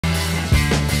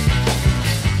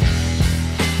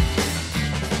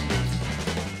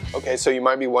Okay, so you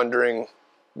might be wondering,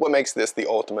 what makes this the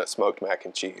ultimate smoked mac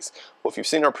and cheese? Well, if you've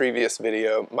seen our previous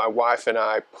video, my wife and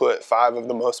I put 5 of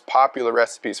the most popular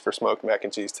recipes for smoked mac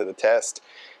and cheese to the test,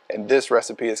 and this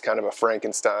recipe is kind of a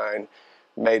Frankenstein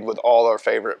made with all our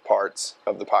favorite parts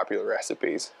of the popular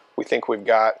recipes. We think we've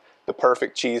got the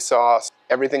perfect cheese sauce.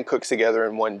 Everything cooks together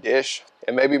in one dish,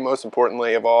 and maybe most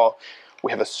importantly of all,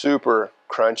 we have a super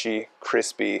crunchy,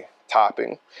 crispy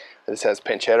topping. This has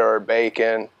pancetta or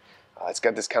bacon. It's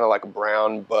got this kind of like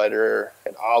brown butter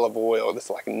and olive oil, this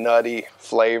like nutty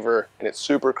flavor, and it's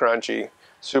super crunchy,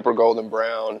 super golden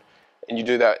brown, and you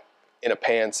do that in a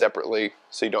pan separately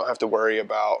so you don't have to worry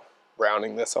about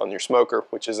browning this on your smoker,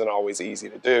 which isn't always easy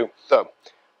to do. So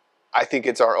I think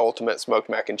it's our ultimate smoked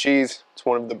mac and cheese. It's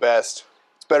one of the best.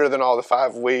 It's better than all the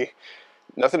 5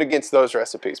 nothing against those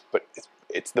recipes, but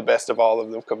it's the best of all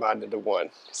of them combined into one.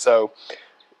 So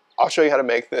I'll show you how to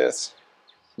make this.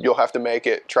 You'll have to make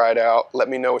it, try it out, let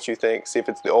me know what you think, see if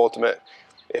it's the ultimate.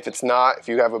 If it's not, if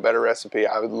you have a better recipe,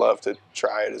 I would love to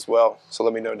try it as well. So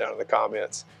let me know down in the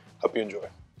comments. Hope you enjoy.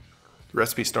 The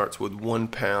recipe starts with 1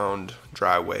 pound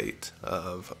dry weight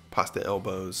of pasta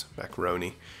elbows,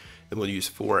 macaroni. Then we'll use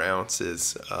 4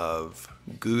 ounces of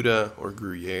Gouda or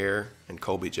Gruyere and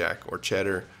Colby Jack or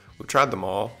cheddar. We've tried them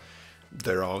all.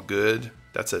 They're all good.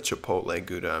 That's a chipotle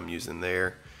Gouda I'm using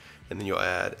there. And then you'll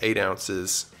add 8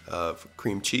 ounces of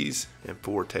cream cheese and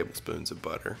 4 tablespoons of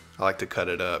butter. I like to cut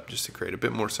it up just to create a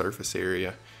bit more surface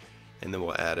area. And then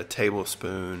we'll add a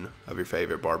tablespoon of your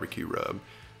favorite barbecue rub.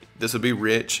 This will be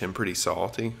rich and pretty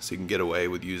salty, so you can get away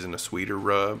with using a sweeter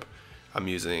rub. I'm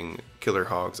using Killer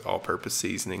Hogs all-purpose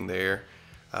seasoning there.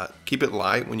 Keep it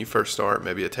light when you first start,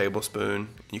 maybe a tablespoon.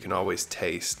 You can always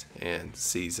taste and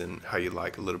season how you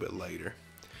like a little bit later.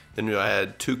 Then we'll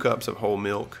add 2 cups of whole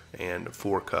milk and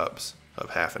 4 cups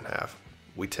of half and half.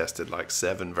 We tested like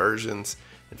 7 versions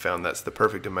and found that's the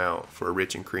perfect amount for a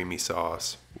rich and creamy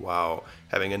sauce while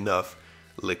having enough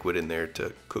liquid in there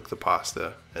to cook the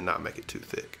pasta and not make it too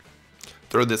thick.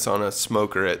 Throw this on a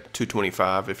smoker at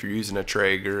 225. If you're using a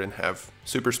Traeger and have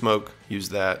super smoke, use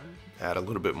that. Add a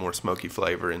little bit more smoky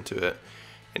flavor into it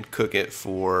and cook it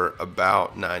for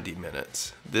about 90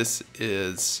 minutes. This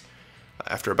is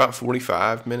after about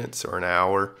 45 minutes or an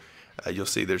hour. You'll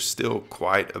see there's still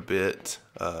quite a bit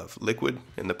of liquid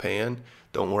in the pan.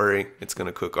 Don't worry, it's going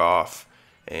to cook off,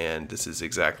 and this is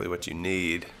exactly what you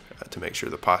need to make sure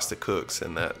the pasta cooks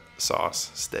and that sauce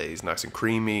stays nice and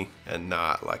creamy and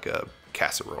not like a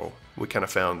casserole. We kind of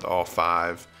found all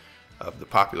 5 of the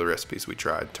popular recipes we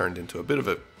tried turned into a bit of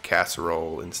a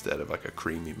casserole instead of like a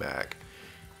creamy mac,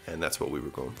 and that's what we were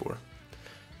going for.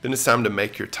 Then it's time to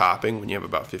make your topping when you have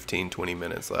about 15-20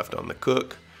 minutes left on the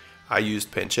cook. I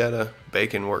used pancetta.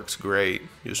 Bacon works great.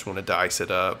 You just want to dice it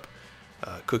up,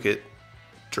 cook it,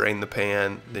 drain the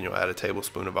pan, then you'll add a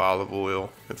tablespoon of olive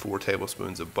oil and 4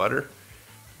 tablespoons of butter.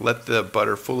 Let the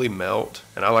butter fully melt,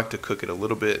 and I like to cook it a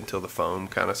little bit until the foam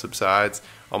kind of subsides,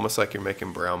 almost like you're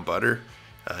making brown butter.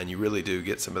 And you really do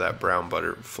get some of that brown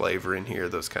butter flavor in here,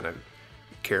 those kind of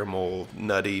caramel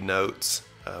nutty notes,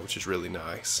 which is really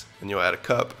nice. And you'll add a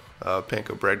cup of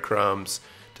panko breadcrumbs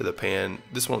to the pan.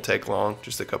 This won't take long,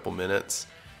 just a couple minutes.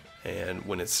 And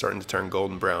when it's starting to turn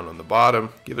golden brown on the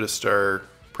bottom, give it a stir,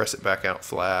 press it back out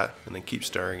flat, and then keep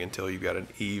stirring until you've got an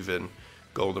even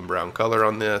golden brown color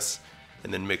on this.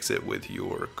 And then mix it with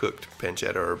your cooked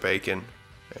pancetta or bacon.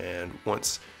 And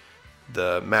once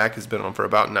the mac has been on for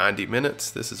about 90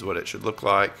 minutes, this is what it should look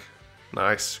like.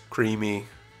 Nice, creamy,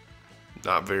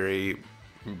 not really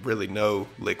no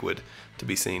liquid to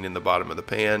be seen in the bottom of the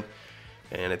pan.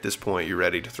 And at this point, you're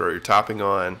ready to throw your topping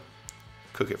on.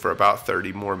 Cook it for about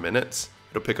 30 more minutes.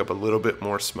 It'll pick up a little bit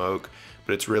more smoke,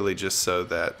 but it's really just so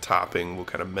that topping will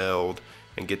kind of meld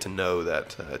and get to know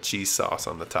that cheese sauce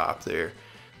on the top there.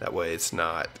 That way it's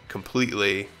not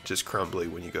completely just crumbly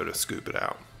when you go to scoop it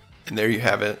out. And there you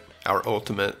have it, our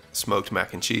ultimate smoked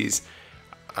mac and cheese.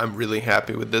 I'm really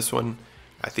happy with this one.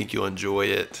 I think you'll enjoy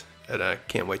it, and I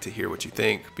can't wait to hear what you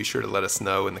think. Be sure to let us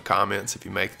know in the comments if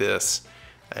you make this,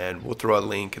 and we'll throw a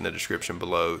link in the description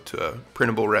below to a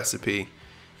printable recipe.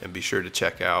 And be sure to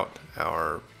check out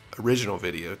our original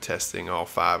video testing all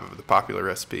 5 of the popular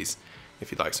recipes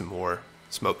if you'd like some more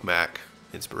smoked mac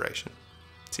inspiration.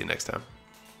 See you next time.